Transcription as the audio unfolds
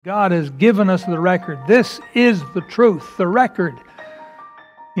God has given us the record. This is the truth, the record.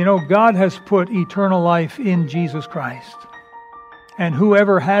 You know, God has put eternal life in Jesus Christ. And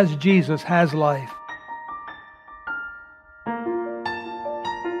whoever has Jesus has life.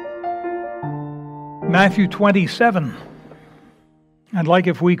 Matthew 27. I'd like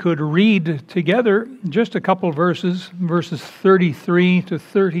if we could read together just a couple verses 33 to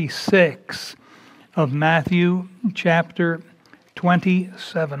 36 of Matthew chapter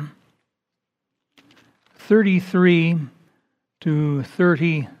 27. 33 to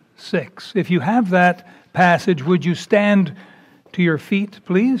 36. If you have that passage, would you stand to your feet,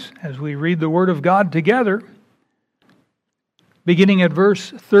 please, as we read the Word of God together? Beginning at verse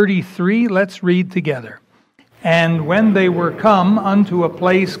 33, let's read together. And when they were come unto a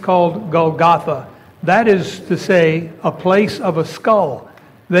place called Golgotha, that is to say, a place of a skull,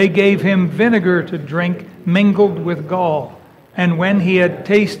 they gave him vinegar to drink mingled with gall. And when he had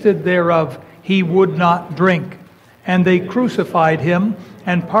tasted thereof, he would not drink. And they crucified him,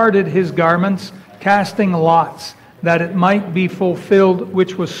 and parted his garments, casting lots, that it might be fulfilled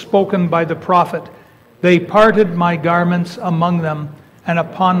which was spoken by the prophet. They parted my garments among them, and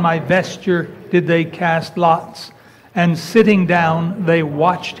upon my vesture did they cast lots. And sitting down, they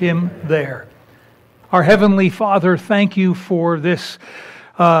watched him there. Our Heavenly Father, thank you for this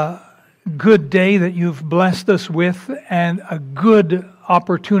good day that you've blessed us with, and a good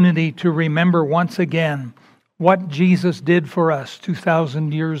opportunity to remember once again what Jesus did for us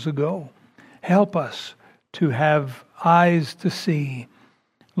 2,000 years ago. Help us to have eyes to see.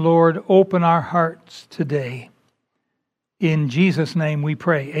 Lord, open our hearts today. In Jesus' name we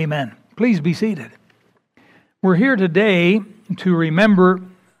pray. Amen. Please be seated. We're here today to remember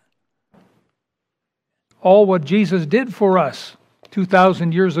all what Jesus did for us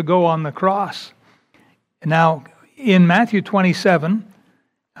 2,000 years ago on the cross. Now, in Matthew 27,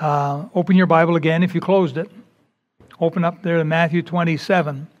 open your Bible again if you closed it. Open up there to Matthew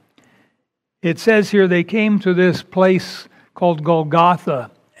 27. It says here they came to this place called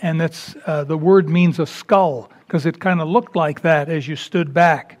Golgotha, and that's the word means a skull, because it kind of looked like that as you stood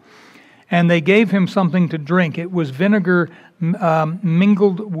back. And they gave him something to drink. It was vinegar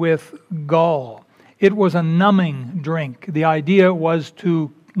mingled with gall. It was a numbing drink. The idea was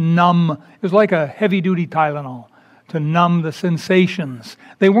to numb. It was like a heavy-duty Tylenol, to numb the sensations.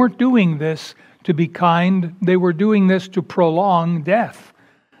 They weren't doing this to be kind. They were doing this to prolong death.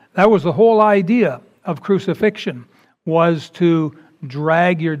 That was the whole idea of crucifixion, was to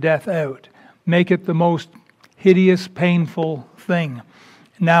drag your death out, make it the most hideous, painful thing.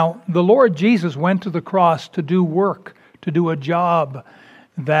 Now, the Lord Jesus went to the cross to do work, to do a job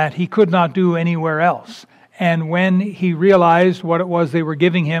that he could not do anywhere else. And when he realized what it was they were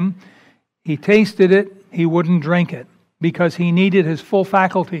giving him, he tasted it, he wouldn't drink it, because he needed his full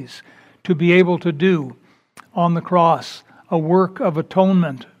faculties to be able to do on the cross a work of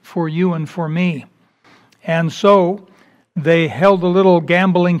atonement for you and for me. And so they held a little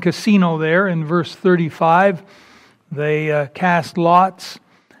gambling casino there in verse 35. They cast lots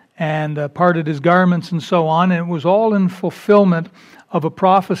and parted his garments and so on. And it was all in fulfillment of a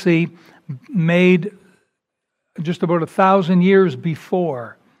prophecy made just about 1,000 years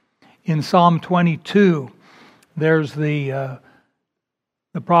before. In Psalm 22, there's the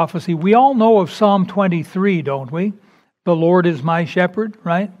prophecy. We all know of Psalm 23, don't we? The Lord is my shepherd,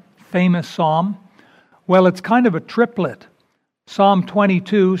 right? Famous psalm. Well, it's kind of a triplet. Psalm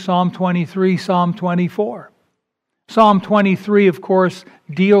 22, Psalm 23, Psalm 24. Psalm 23, of course,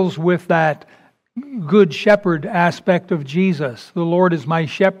 deals with that good shepherd aspect of Jesus. The Lord is my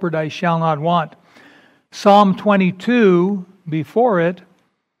shepherd, I shall not want. Psalm 22, before it,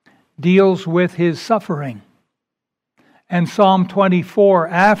 deals with his suffering. And Psalm 24,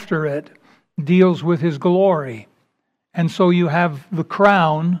 after it, deals with his glory. And so you have the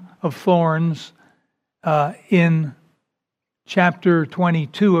crown of thorns in chapter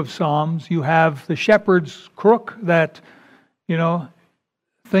 22 of Psalms. You have the shepherd's crook, that,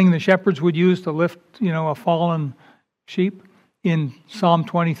 thing the shepherds would use to lift, a fallen sheep, in Psalm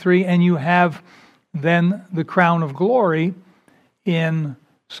 23. And you have then the crown of glory in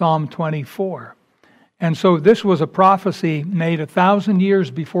Psalm 24. And so this was a prophecy made 1,000 years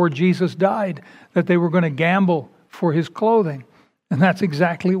before Jesus died, that they were going to gamble for his clothing. And that's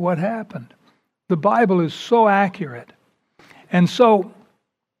exactly what happened. The Bible is so accurate. And so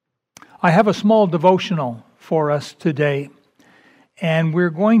I have a small devotional for us today. And we're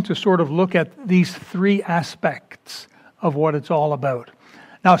going to sort of look at these three aspects of what it's all about.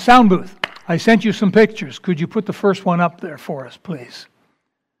 Now, sound booth, I sent you some pictures. Could you put the first one up there for us, please?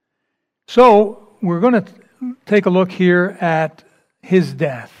 So we're going to take a look here at His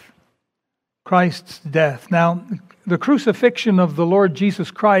death. Christ's death. Now, the crucifixion of the Lord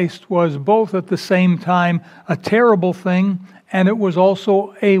Jesus Christ was both at the same time a terrible thing, and it was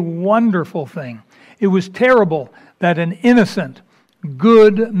also a wonderful thing. It was terrible that an innocent,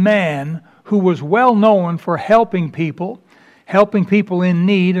 good man who was well known for helping people in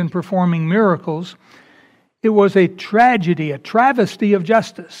need and performing miracles, it was a tragedy, a travesty of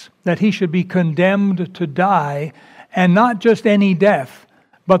justice, that he should be condemned to die, and not just any death,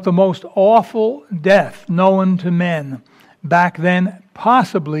 but the most awful death known to men back then,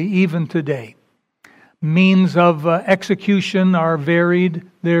 possibly even today. Means of execution are varied.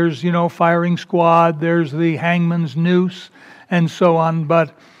 There's, firing squad, there's the hangman's noose, and so on.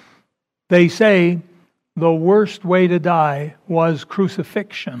 But they say the worst way to die was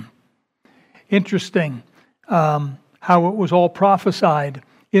crucifixion. Interesting how it was all prophesied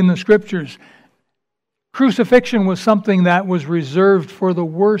in the Scriptures. Crucifixion was something that was reserved for the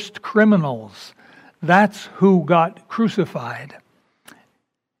worst criminals. That's who got crucified.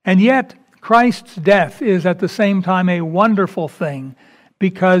 And yet, Christ's death is at the same time a wonderful thing,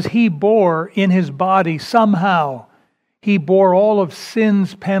 because He bore in His body somehow, He bore all of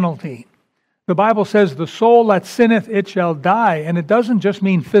sin's penalty. The Bible says, the soul that sinneth, it shall die. And it doesn't just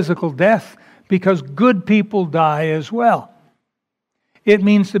mean physical death, because good people die as well. It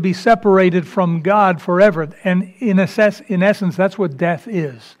means to be separated from God forever. And in essence, that's what death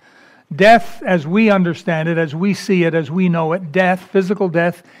is. Death, as we understand it, as we see it, as we know it, death, physical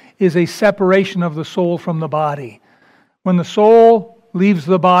death, is a separation of the soul from the body. When the soul leaves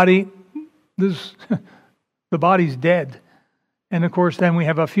the body, the body's dead. And of course, then we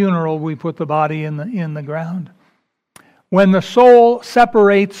have a funeral, we put the body in the ground. When the soul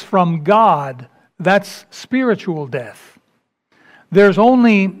separates from God, that's spiritual death. There's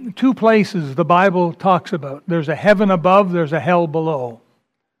only two places the Bible talks about. There's a heaven above, there's a hell below.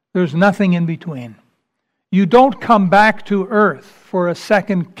 There's nothing in between. You don't come back to earth for a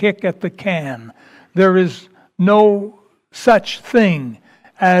second kick at the can. There is no such thing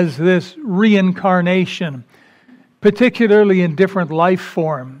as this reincarnation, particularly in different life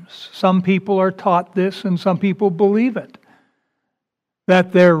forms. Some people are taught this and some people believe it,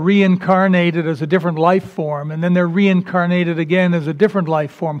 that they're reincarnated as a different life form, and then they're reincarnated again as a different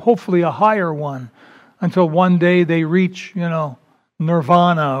life form, hopefully a higher one, until one day they reach,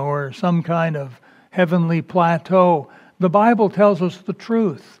 nirvana or some kind of heavenly plateau. The Bible tells us the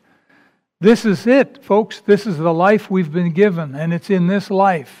truth. This is it, folks. This is the life we've been given, and it's in this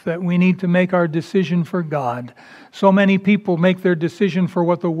life that we need to make our decision for God. So many people make their decision for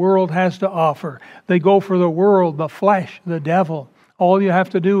what the world has to offer. They go for the world, the flesh, the devil. All you have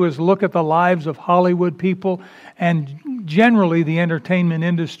to do is look at the lives of Hollywood people and generally the entertainment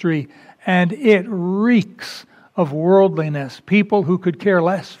industry, and it reeks of worldliness. People who could care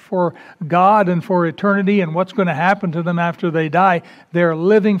less for God and for eternity and what's going to happen to them after they die. They're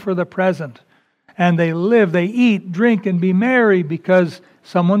living for the present. And they eat, drink, and be merry because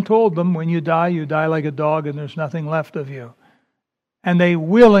someone told them when you die like a dog and there's nothing left of you. And they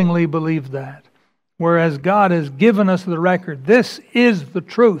willingly believe that. Whereas God has given us the record. This is the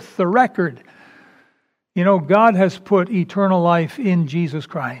truth, the record. God has put eternal life in Jesus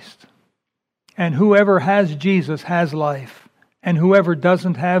Christ. And whoever has Jesus has life. And whoever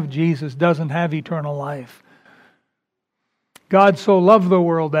doesn't have Jesus doesn't have eternal life. God so loved the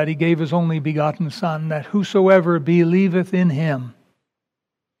world that He gave His only begotten Son, that whosoever believeth in Him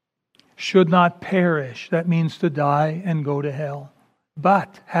should not perish. That means to die and go to hell,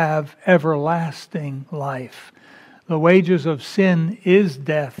 but have everlasting life. The wages of sin is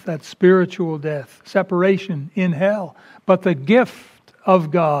death, that's spiritual death, separation in hell. But the gift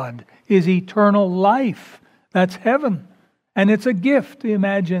of God is eternal life. That's heaven. And it's a gift.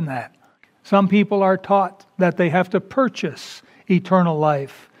 Imagine that. Some people are taught that they have to purchase eternal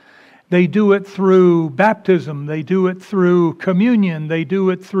life. They do it through baptism. They do it through communion. They do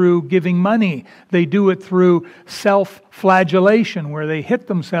it through giving money. They do it through self-flagellation, where they hit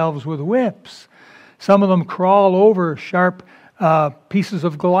themselves with whips. Some of them crawl over sharp pieces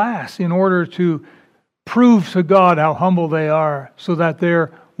of glass in order to prove to God how humble they are, so that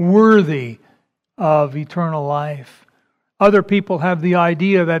they're worthy of eternal life. Other people have the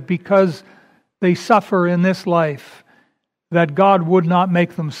idea that because they suffer in this life, that God would not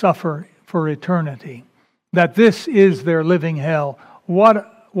make them suffer for eternity. That this is their living hell. What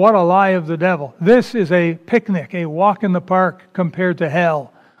a lie of the devil. This is a picnic, a walk in the park compared to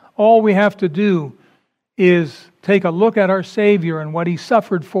hell. All we have to do is take a look at our Savior and what He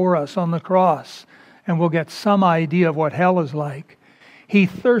suffered for us on the cross, and we'll get some idea of what hell is like. He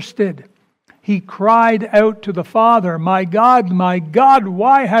thirsted. he cried out to the Father, my God,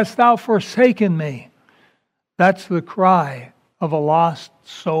 why hast thou forsaken me?" That's the cry of a lost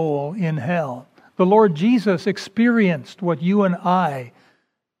soul in hell. The Lord Jesus experienced what you and I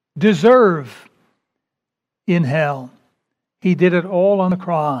deserve in hell. He did it all on the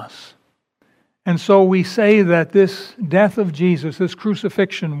cross. And so we say that this death of Jesus, this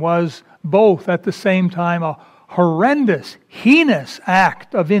crucifixion, was both at the same time a horrendous, heinous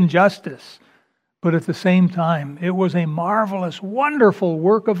act of injustice, but at the same time it was a marvelous, wonderful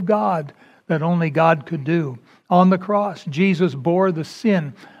work of God that only God could do. On the cross, Jesus bore the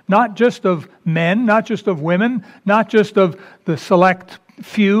sin, not just of men, not just of women, not just of the select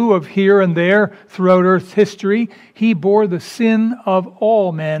few of here and there throughout Earth's history. He bore the sin of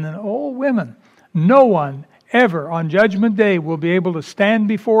all men and all women. No one ever on Judgment Day will be able to stand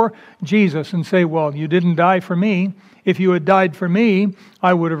before Jesus and say, "Well, you didn't die for me. If you had died for me,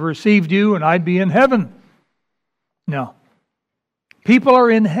 I would have received you and I'd be in heaven." No. People are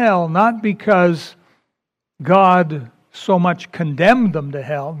in hell not because God so much condemned them to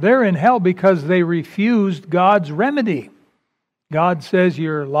hell. They're in hell because they refused God's remedy. God says,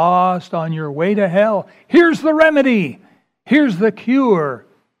 "You're lost on your way to hell. Here's the remedy. Here's the cure."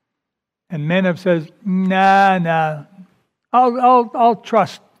 And men have said, nah, I'll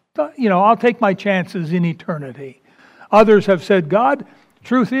trust, I'll take my chances in eternity. Others have said, "God,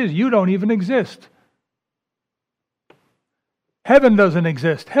 truth is, you don't even exist. Heaven doesn't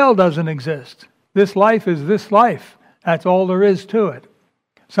exist. Hell doesn't exist. This life is this life. That's all there is to it."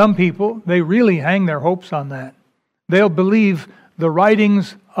 Some people, they really hang their hopes on that. They'll believe the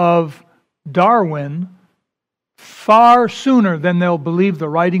writings of Darwin far sooner than they'll believe the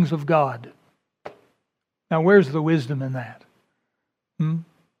writings of God. Now, where's the wisdom in that?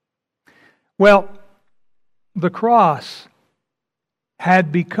 Well, the cross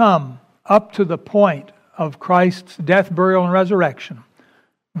had become, up to the point of Christ's death, burial, and resurrection,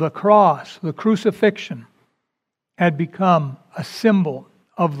 the cross, the crucifixion, had become a symbol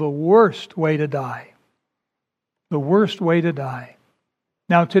of the worst way to die. The worst way to die.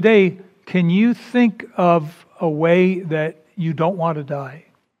 Now today, can you think of a way that you don't want to die?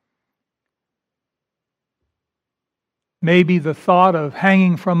 Maybe the thought of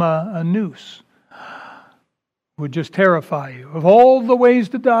hanging from a noose would just terrify you. Of all the ways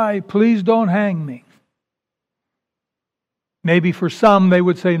to die, please don't hang me. Maybe for some they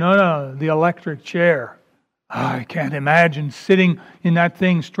would say, no, the electric chair. I can't imagine sitting in that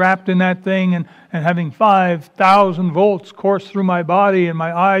thing, strapped in that thing, and having 5,000 volts course through my body and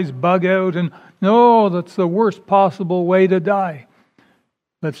my eyes bug out. And no, that's the worst possible way to die.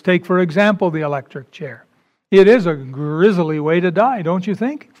 Let's take, for example, the electric chair. It is a grisly way to die, don't you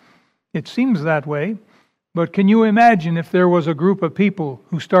think? It seems that way. But can you imagine if there was a group of people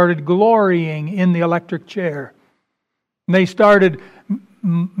who started glorying in the electric chair? And they started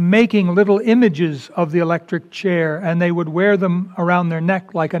making little images of the electric chair, and they would wear them around their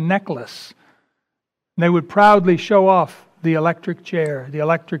neck like a necklace. And they would proudly show off the electric chair, the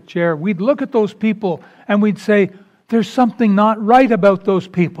electric chair. We'd look at those people and we'd say, there's something not right about those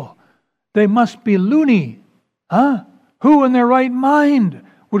people. They must be loony. Huh? Who in their right mind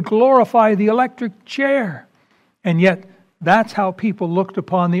would glorify the electric chair? And yet, that's how people looked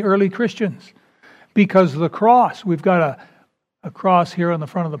upon the early Christians. Because the cross, we've got a cross here on the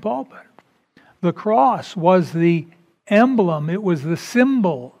front of the pulpit. The cross was the emblem, it was the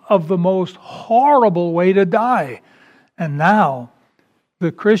symbol of the most horrible way to die. And now,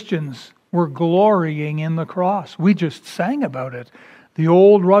 the Christians were glorying in the cross. We just sang about it. The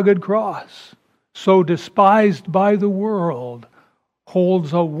old rugged cross, so despised by the world,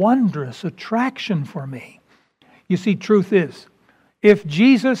 holds a wondrous attraction for me. You see, truth is, if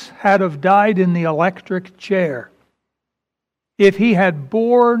Jesus had have died in the electric chair, if he had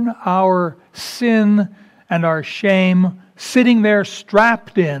borne our sin and our shame, sitting there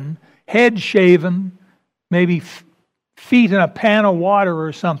strapped in, head shaven, maybe feet in a pan of water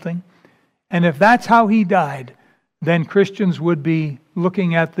or something, and if that's how he died, then Christians would be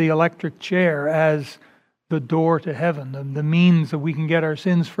looking at the electric chair as the door to heaven, the means that we can get our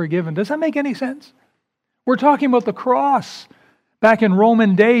sins forgiven. Does that make any sense? We're talking about the cross. Back in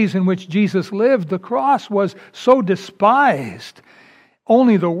Roman days in which Jesus lived, the cross was so despised.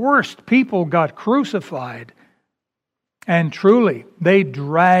 Only the worst people got crucified. And truly, they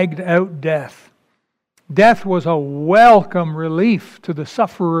dragged out death. Death was a welcome relief to the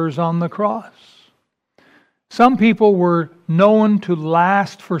sufferers on the cross. Some people were known to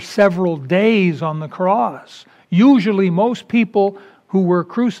last for several days on the cross. Usually, most people who were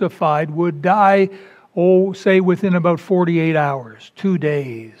crucified would die, say within about 48 hours, 2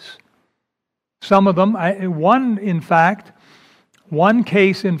 days. Some of them, one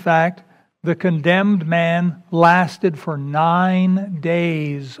case, in fact, the condemned man lasted for 9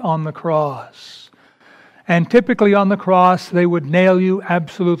 days on the cross. And typically on the cross, they would nail you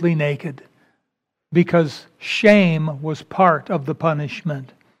absolutely naked because shame was part of the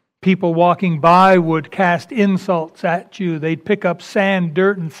punishment. People walking by would cast insults at you. They'd pick up sand,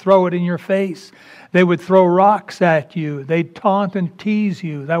 dirt, and throw it in your face. They would throw rocks at you. They'd taunt and tease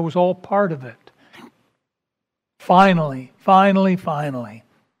you. That was all part of it. Finally,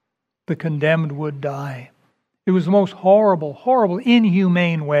 the condemned would die. It was the most horrible,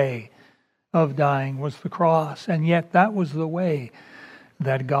 inhumane way of dying was the cross. And yet that was the way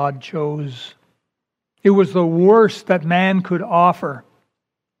that God chose. It was the worst that man could offer.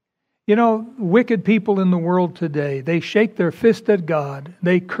 You know, wicked people in the world today, they shake their fist at God.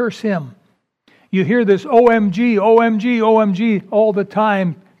 They curse Him. You hear this OMG, OMG, OMG all the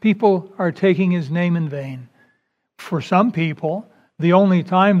time. People are taking His name in vain. For some people, the only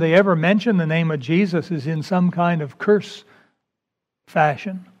time they ever mention the name of Jesus is in some kind of curse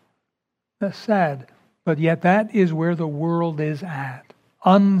fashion. That's sad. But yet that is where the world is at.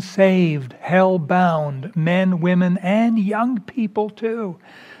 Unsaved, hell-bound men, women, and young people too.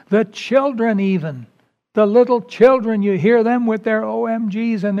 The children even. The little children, you hear them with their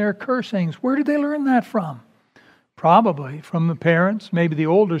OMGs and their cursings. Where did they learn that from? Probably from the parents, maybe the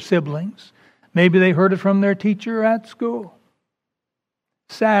older siblings. Maybe they heard it from their teacher at school.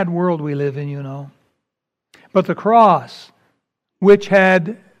 Sad world we live in, you know. But the cross, which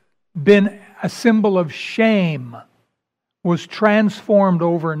had been a symbol of shame, was transformed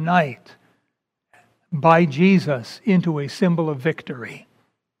overnight by Jesus into a symbol of victory.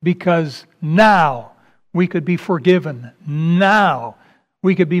 Because now we could be forgiven. Now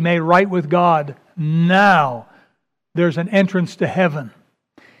we could be made right with God. Now there's an entrance to heaven.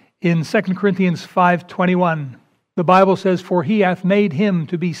 In 2 Corinthians 5:21, the Bible says, "For He hath made Him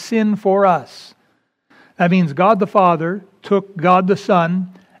to be sin for us." That means God the Father took God the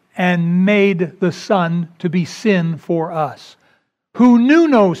Son and made the Son to be sin for us. Who knew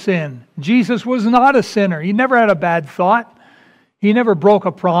no sin. Jesus was not a sinner. He never had a bad thought. He never broke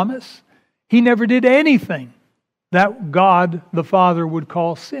a promise. He never did anything that God the Father would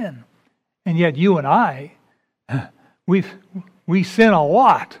call sin. And yet you and I, we sin a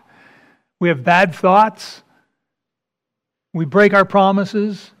lot. We have bad thoughts. We break our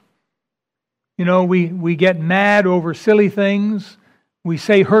promises. You know, we get mad over silly things. We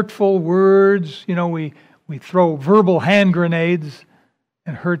say hurtful words. You know, we throw verbal hand grenades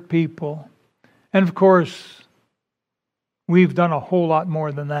and hurt people. And of course, we've done a whole lot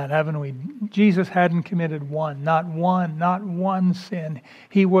more than that, haven't we? Jesus hadn't committed not one sin.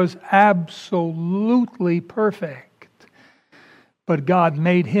 He was absolutely perfect. But God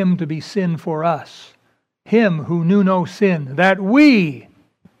made Him to be sin for us. Him who knew no sin, that we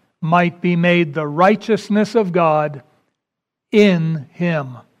might be made the righteousness of God in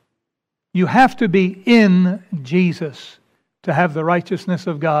Him. You have to be in Jesus to have the righteousness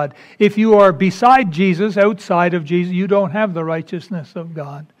of God. If you are beside Jesus, outside of Jesus, you don't have the righteousness of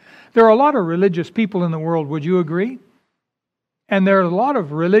God. There are a lot of religious people in the world, would you agree? And there are a lot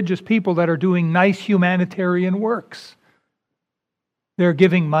of religious people that are doing nice humanitarian works. They're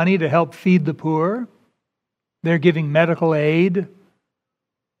giving money to help feed the poor. They're giving medical aid.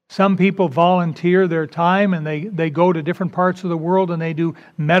 Some people volunteer their time and they go to different parts of the world and they do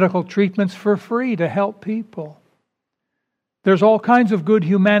medical treatments for free to help people. There's all kinds of good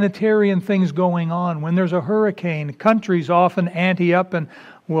humanitarian things going on. When there's a hurricane, countries often ante up and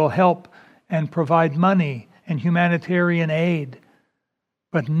will help and provide money and humanitarian aid.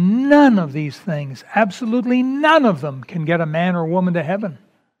 But none of these things, absolutely none of them, can get a man or woman to heaven.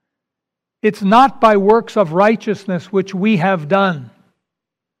 It's not by works of righteousness which we have done,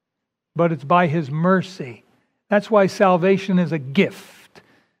 but it's by His mercy. That's why salvation is a gift.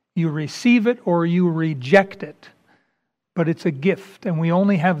 You receive it or you reject it. But it's a gift, and we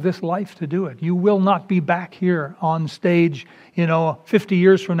only have this life to do it. You will not be back here on stage, 50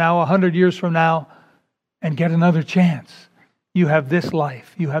 years from now, 100 years from now, and get another chance. You have this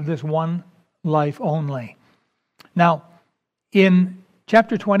life. You have this one life only. Now, in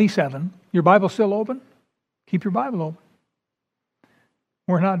chapter 27, your Bible still open? Keep your Bible open.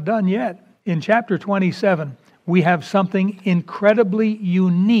 We're not done yet. In chapter 27, we have something incredibly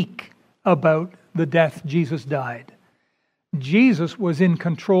unique about the death Jesus died. Jesus was in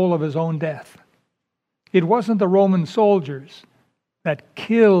control of His own death. It wasn't the Roman soldiers that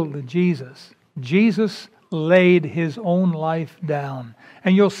killed Jesus. Jesus laid His own life down.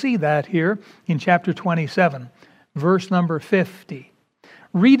 And you'll see that here in chapter 27, verse number 50.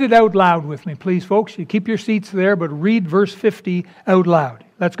 Read it out loud with me, please, folks. You keep your seats there, but read verse 50 out loud.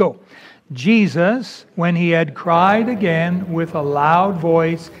 Let's go. Jesus, when he had cried again with a loud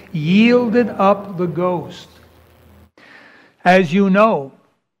voice, yielded up the ghost. As you know,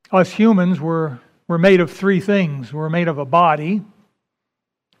 us humans were made of three things. We're made of a body.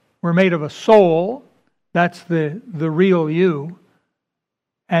 We're made of a soul. That's the real you.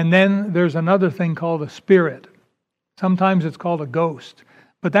 And then there's another thing called a spirit. Sometimes it's called a ghost.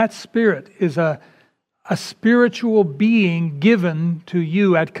 But that spirit is a spiritual being given to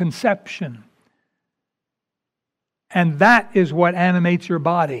you at conception. And that is what animates your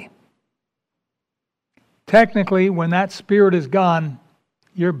body. Technically, when that spirit is gone,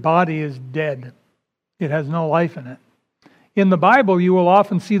 your body is dead. It has no life in it. In the Bible, you will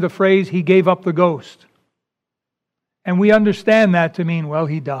often see the phrase, he gave up the ghost. And we understand that to mean, well,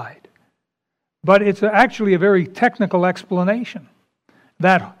 he died. But it's actually a very technical explanation.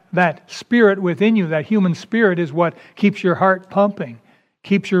 That spirit within you, that human spirit, is what keeps your heart pumping,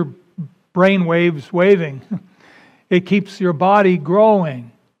 keeps your brain waves waving. It keeps your body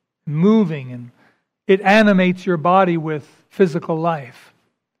growing, moving, and it animates your body with physical life.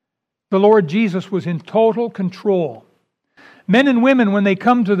 The Lord Jesus was in total control. Men and women, when they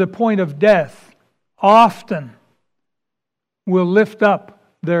come to the point of death, often will lift up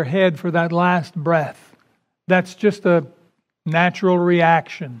their head for that last breath. That's just a natural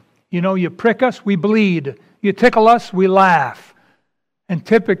reaction. You know, you prick us, we bleed. You tickle us, we laugh. And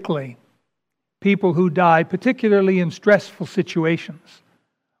typically, people who die, particularly in stressful situations,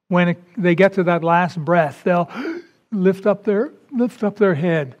 when they get to that last breath, they'll lift up their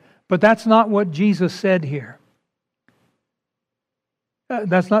head. But that's not what Jesus said here.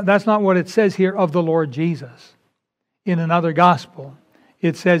 That's not what it says here of the Lord Jesus. In another gospel,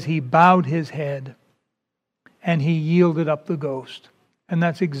 it says he bowed his head and he yielded up the ghost. And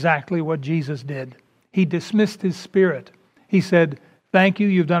that's exactly what Jesus did. He dismissed his spirit. He said, thank you,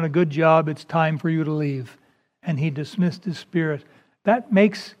 you've done a good job, it's time for you to leave. And he dismissed his spirit. That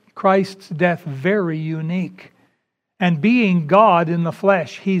makes Christ's death very unique. And being God in the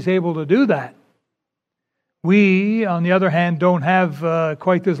flesh, he's able to do that. We, on the other hand, don't have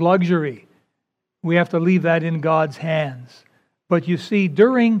quite this luxury. We have to leave that in God's hands. But you see,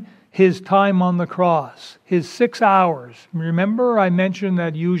 during his time on the cross, his 6 hours, remember I mentioned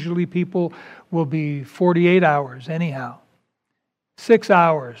that usually people will be 48 hours anyhow. 6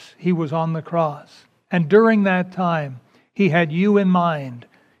 hours he was on the cross. And during that time, he had you in mind.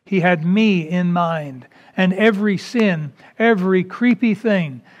 He had me in mind. And every sin, every creepy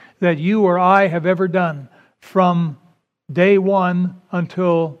thing that you or I have ever done from day one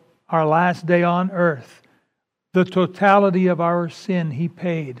until our last day on earth, the totality of our sin he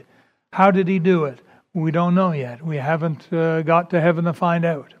paid. How did he do it? We don't know yet. We haven't got to heaven to find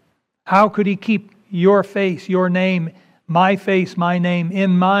out. How could he keep your face, your name, my face, my name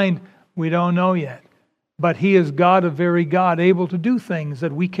in mind? We don't know yet. But he is God of very God, able to do things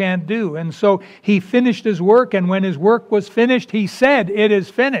that we can't do. And so he finished his work, and when his work was finished, he said, it is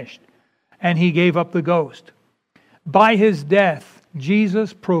finished. And he gave up the ghost. By his death,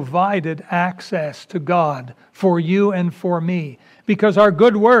 Jesus provided access to God for you and for me. Because our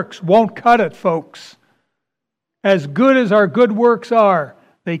good works won't cut it, folks. As good as our good works are,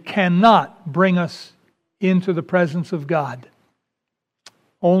 they cannot bring us into the presence of God.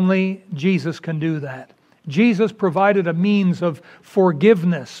 Only Jesus can do that. Jesus provided a means of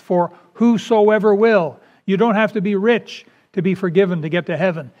forgiveness for whosoever will. You don't have to be rich to be forgiven to get to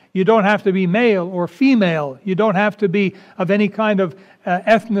heaven. You don't have to be male or female. You don't have to be of any kind of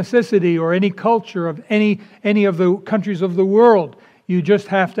ethnicity or any culture of any of the countries of the world. You just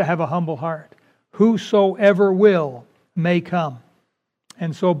have to have a humble heart. Whosoever will may come.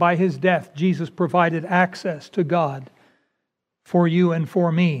 And so by his death, Jesus provided access to God for you and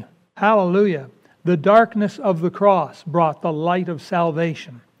for me. Hallelujah. The darkness of the cross brought the light of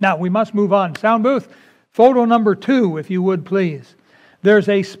salvation. Now, we must move on. Sound booth, photo number 2, if you would please. There's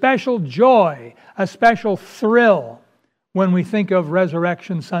a special joy, a special thrill when we think of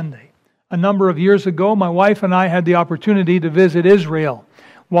Resurrection Sunday. A number of years ago, my wife and I had the opportunity to visit Israel.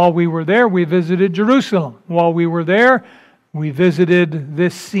 While we were there, we visited Jerusalem. While we were there, we visited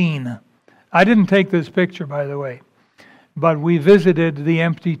this scene. I didn't take this picture, by the way, but we visited the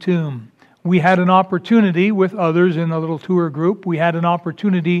empty tomb. We had an opportunity with others in a little tour group. We had an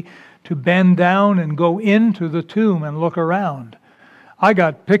opportunity to bend down and go into the tomb and look around. I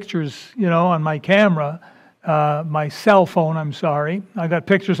got pictures, on my camera, my cell phone, I got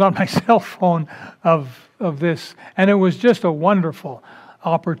pictures on my cell phone of this, and it was just a wonderful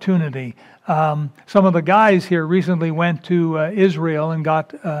opportunity. Some of the guys here recently went to Israel and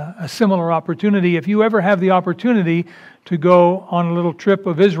got a similar opportunity. If you ever have the opportunity to go on a little trip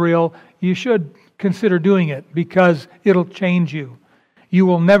of Israel, you should consider doing it, because it'll change you. You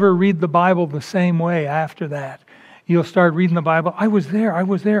will never read the Bible the same way after that. You'll start reading the Bible. I was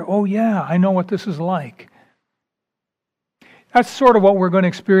there. Oh yeah, I know what this is like. That's sort of what we're going to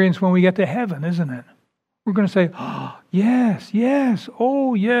experience when we get to heaven, isn't it? We're going to say, oh, yes,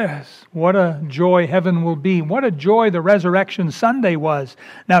 oh yes. What a joy heaven will be. What a joy the Resurrection Sunday was.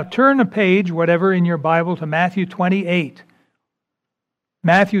 Now turn a page, whatever, in your Bible to Matthew 28.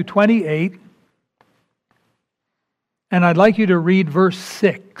 Matthew 28. And I'd like you to read verse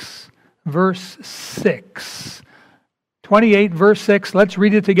 6. Verse 6. 28, verse 6. Let's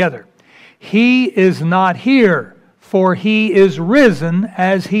read it together. He is not here, for he is risen,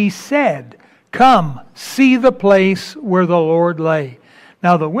 as he said. Come, see the place where the Lord lay.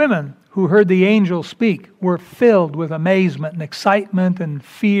 Now the women who heard the angel speak were filled with amazement and excitement and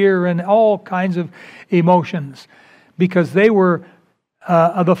fear and all kinds of emotions, because they were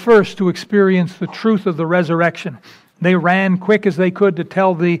the first to experience the truth of the resurrection. They ran quick as they could to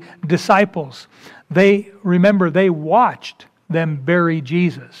tell the disciples. They watched them bury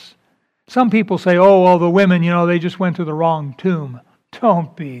Jesus. Some people say, oh, well, the women, they just went to the wrong tomb.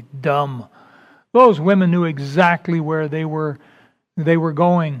 Don't be dumb. Those women knew exactly where they were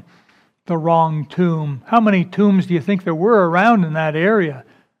going, the wrong tomb. How many tombs do you think there were around in that area?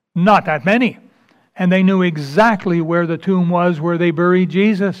 Not that many. And they knew exactly where the tomb was where they buried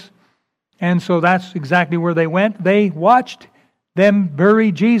Jesus. And so that's exactly where they went. They watched them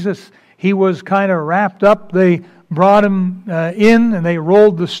bury Jesus. He was kind of wrapped up. They brought him in and they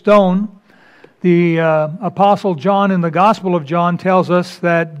rolled the stone. The Apostle John in the Gospel of John tells us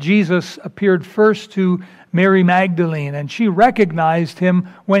that Jesus appeared first to Mary Magdalene, and she recognized him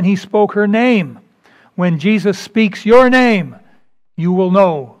when he spoke her name. When Jesus speaks your name, you will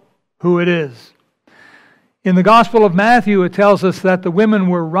know who it is. In the Gospel of Matthew, it tells us that the women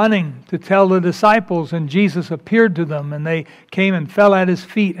were running to tell the disciples, and Jesus appeared to them, and they came and fell at his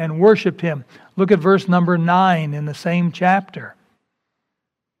feet and worshiped him. Look at verse number 9 in the same chapter.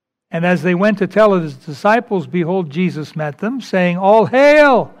 And as they went to tell his disciples, behold, Jesus met them, saying, All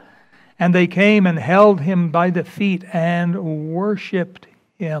hail! And they came and held him by the feet and worshipped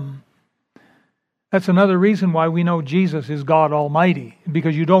him. That's another reason why we know Jesus is God Almighty,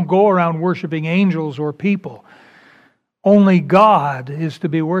 because you don't go around worshiping angels or people. Only God is to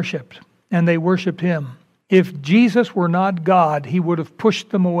be worshipped, and they worshipped him. If Jesus were not God, he would have pushed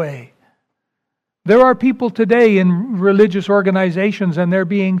them away. There are people today in religious organizations, and they're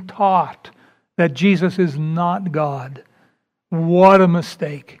being taught that Jesus is not God. What a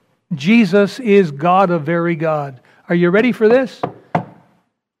mistake. Jesus is God of very God. Are you ready for this?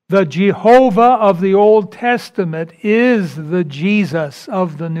 The Jehovah of the Old Testament is the Jesus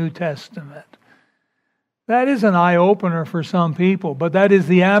of the New Testament. That is an eye-opener for some people, but that is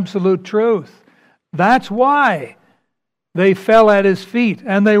the absolute truth. That's why they fell at his feet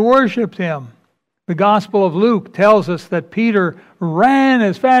and they worshipped him. The Gospel of Luke tells us that Peter ran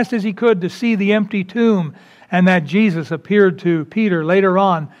as fast as he could to see the empty tomb, and that Jesus appeared to Peter later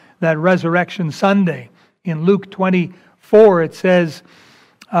on that Resurrection Sunday. In Luke 24 it says,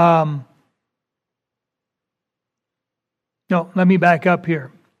 no, let me back up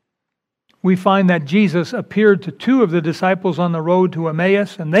here. We find that Jesus appeared to two of the disciples on the road to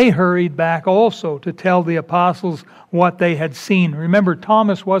Emmaus, and they hurried back also to tell the apostles what they had seen. Remember,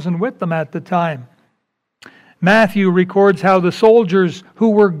 Thomas wasn't with them at the time. Matthew records how the soldiers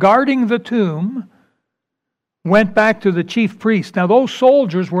who were guarding the tomb went back to the chief priest. Now, those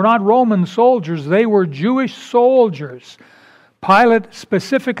soldiers were not Roman soldiers, they were Jewish soldiers. Pilate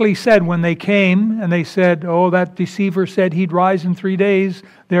specifically said when they came, and they said, oh, that deceiver said he'd rise in 3 days,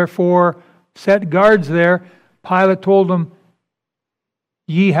 therefore set guards there. Pilate told them,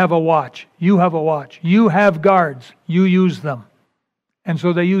 ye have a watch, you have a watch, you have guards, you use them. And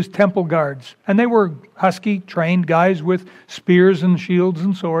so they used temple guards. And they were husky, trained guys with spears and shields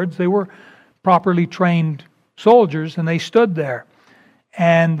and swords. They were properly trained soldiers, and they stood there.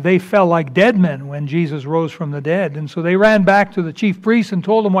 And they fell like dead men when Jesus rose from the dead. And so they ran back to the chief priests and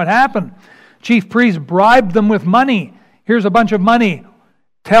told them what happened. Chief priests bribed them with money. Here's a bunch of money.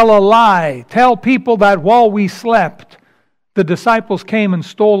 Tell a lie. Tell people that while we slept, the disciples came and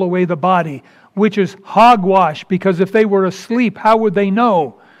stole away the body, which is hogwash, because if they were asleep, how would they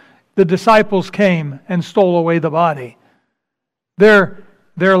know the disciples came and stole away the body? Their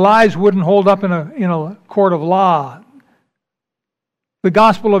lies wouldn't hold up in a court of law. The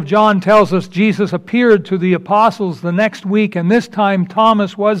Gospel of John tells us Jesus appeared to the apostles the next week, and this time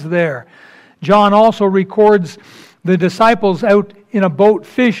Thomas was there. John also records the disciples out in a boat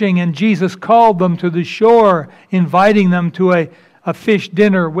fishing, and Jesus called them to the shore, inviting them to a fish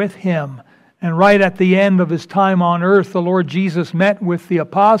dinner with him. And right at the end of his time on earth, the Lord Jesus met with the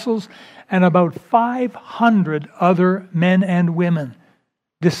apostles and about 500 other men and women,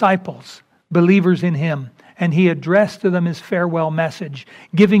 disciples, believers in him. And he addressed to them his farewell message,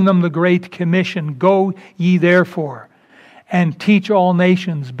 giving them the great commission, "Go ye therefore, and teach all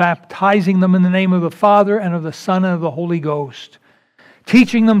nations, baptizing them in the name of the Father and of the Son and of the Holy Ghost,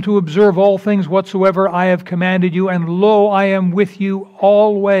 teaching them to observe all things whatsoever I have commanded you, and lo, I am with you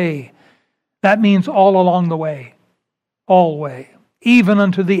alway." That means all along the way, alway, even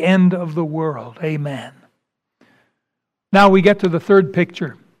unto the end of the world. Amen. Now we get to the third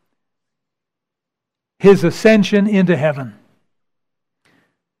picture. His ascension into heaven.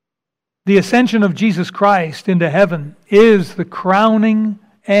 The ascension of Jesus Christ into heaven is the crowning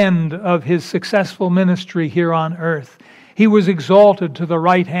end of his successful ministry here on earth. He was exalted to the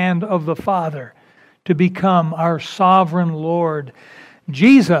right hand of the Father to become our sovereign Lord.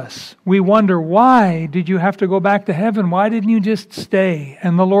 Jesus, we wonder, why did you have to go back to heaven? Why didn't you just stay?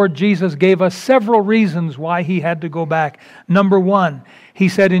 And the Lord Jesus gave us several reasons why he had to go back. Number one, he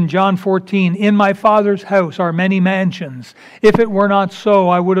said in John 14, "In my Father's house are many mansions. If it were not so,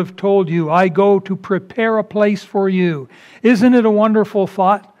 I would have told you, I go to prepare a place for you." Isn't it a wonderful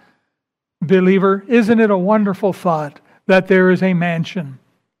thought, believer? Isn't it a wonderful thought that there is a mansion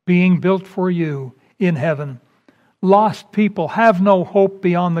being built for you in heaven? Lost people have no hope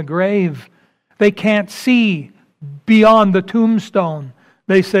beyond the grave. They can't see beyond the tombstone.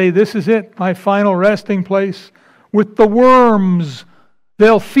 They say, "This is it, my final resting place. With the worms,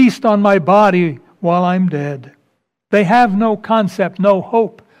 they'll feast on my body while I'm dead." They have no concept, no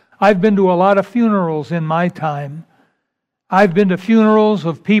hope. I've been to a lot of funerals in my time. I've been to funerals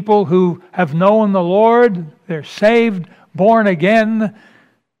of people who have known the Lord. They're saved, born again.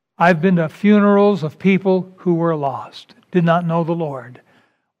 I've been to funerals of people who were lost, did not know the Lord.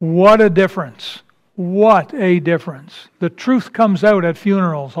 What a difference. What a difference. The truth comes out at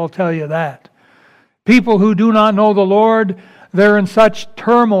funerals, I'll tell you that. People who do not know the Lord, they're in such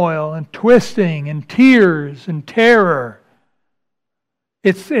turmoil and twisting and tears and terror.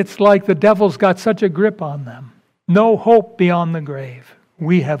 It's like the devil's got such a grip on them. No hope beyond the grave.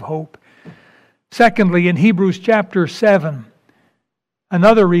 We have hope. Secondly, in Hebrews chapter 7,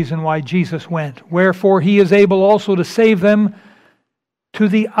 another reason why Jesus went. "Wherefore he is able also to save them to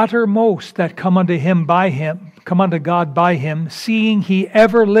the uttermost that come unto God by him, seeing he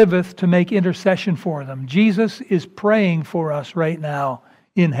ever liveth to make intercession for them." Jesus is praying for us right now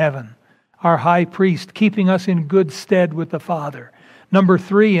in heaven. Our high priest, keeping us in good stead with the Father. Number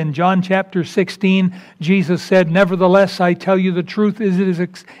 3, in John chapter 16, Jesus said, "Nevertheless, I tell you the truth,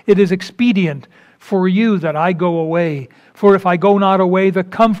 it is expedient for you that I go away. For if I go not away, the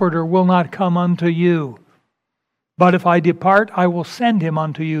Comforter will not come unto you. But if I depart, I will send him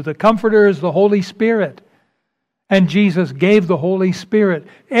unto you." The Comforter is the Holy Spirit. And Jesus gave the Holy Spirit.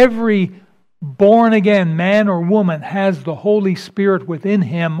 Every born-again man or woman has the Holy Spirit within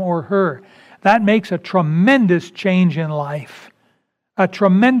him or her. That makes a tremendous change in life. A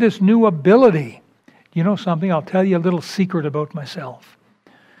tremendous new ability. You know something? I'll tell you a little secret about myself.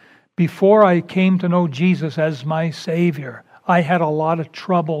 Before I came to know Jesus as my Savior, I had a lot of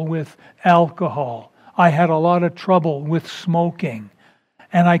trouble with alcohol. I had a lot of trouble with smoking.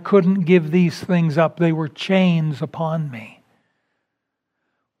 And I couldn't give these things up. They were chains upon me.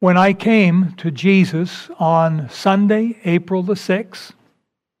 When I came to Jesus on Sunday, April the 6th,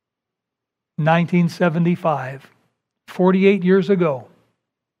 1975, 48 years ago,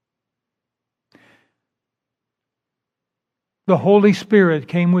 the Holy Spirit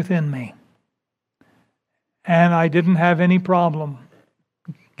came within me. And I didn't have any problem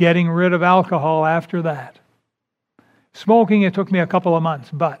getting rid of alcohol after that. Smoking, it took me a couple of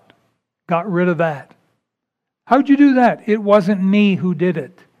months, but got rid of that. How'd you do that? It wasn't me who did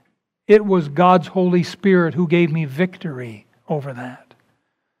it. It was God's Holy Spirit who gave me victory over that.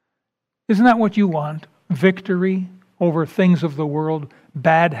 Isn't that what you want? Victory over things of the world,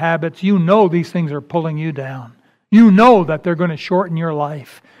 bad habits. You know these things are pulling you down. You know that they're going to shorten your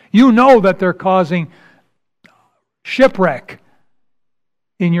life. You know that they're causing shipwreck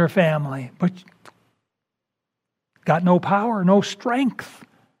in your family. But got no power, no strength.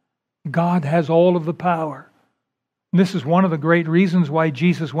 God has all of the power. And this is one of the great reasons why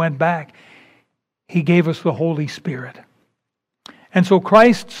Jesus went back. He gave us the Holy Spirit. And so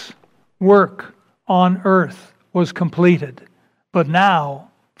Christ's work on earth was completed. But now,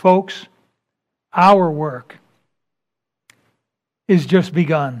 folks, our work is just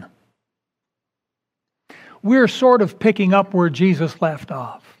begun. We're sort of picking up where Jesus left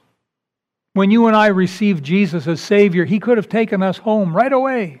off. When you and I received Jesus as Savior, He could have taken us home right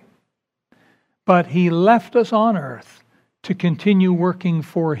away. But He left us on earth to continue working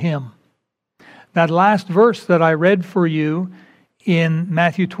for Him. That last verse that I read for you in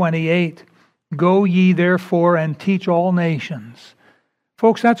Matthew 28, "Go ye therefore and teach all nations."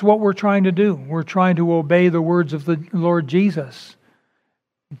 Folks, that's what we're trying to do. We're trying to obey the words of the Lord Jesus.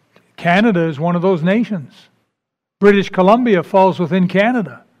 Canada is one of those nations. British Columbia falls within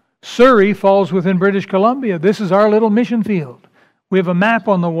Canada. Surrey falls within British Columbia. This is our little mission field. We have a map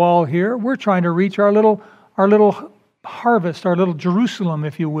on the wall here. We're trying to reach our little harvest, our little Jerusalem,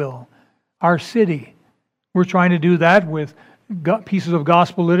 if you will, our city. We're trying to do that with pieces of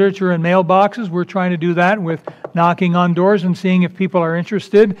gospel literature and mailboxes. We're trying to do that with knocking on doors and seeing if people are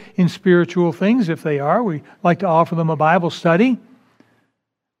interested in spiritual things. If they are, we like to offer them a Bible study.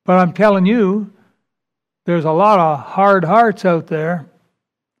 But I'm telling you, there's a lot of hard hearts out there.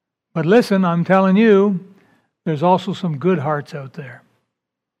 But listen, I'm telling you, there's also some good hearts out there.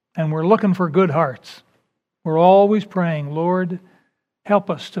 And we're looking for good hearts. We're always praying, Lord, help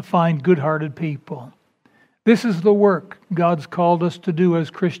us to find good-hearted people. This is the work God's called us to do as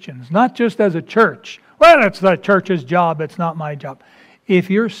Christians, not just as a church. Well, it's the church's job, it's not my job. If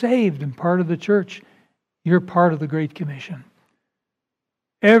you're saved and part of the church, you're part of the Great Commission.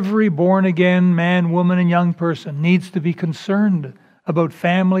 Every born-again man, woman, and young person needs to be concerned about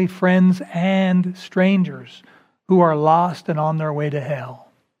family, friends, and strangers who are lost and on their way to hell.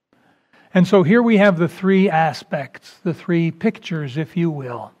 And so here we have the three aspects, the three pictures, if you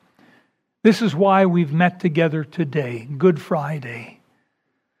will. This is why we've met together today, Good Friday.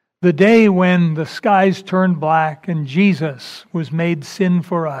 The day when the skies turned black and Jesus was made sin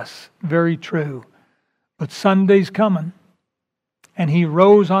for us. Very true. But Sunday's coming. And He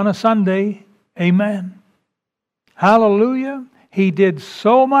rose on a Sunday. Amen. Hallelujah. He did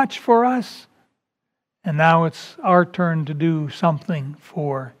so much for us. And now it's our turn to do something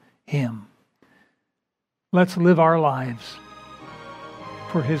for Him. Let's live our lives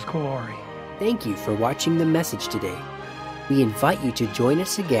for His glory. Thank you for watching the message today. We invite you to join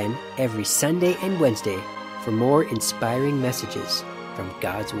us again every Sunday and Wednesday for more inspiring messages from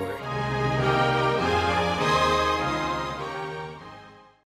God's Word.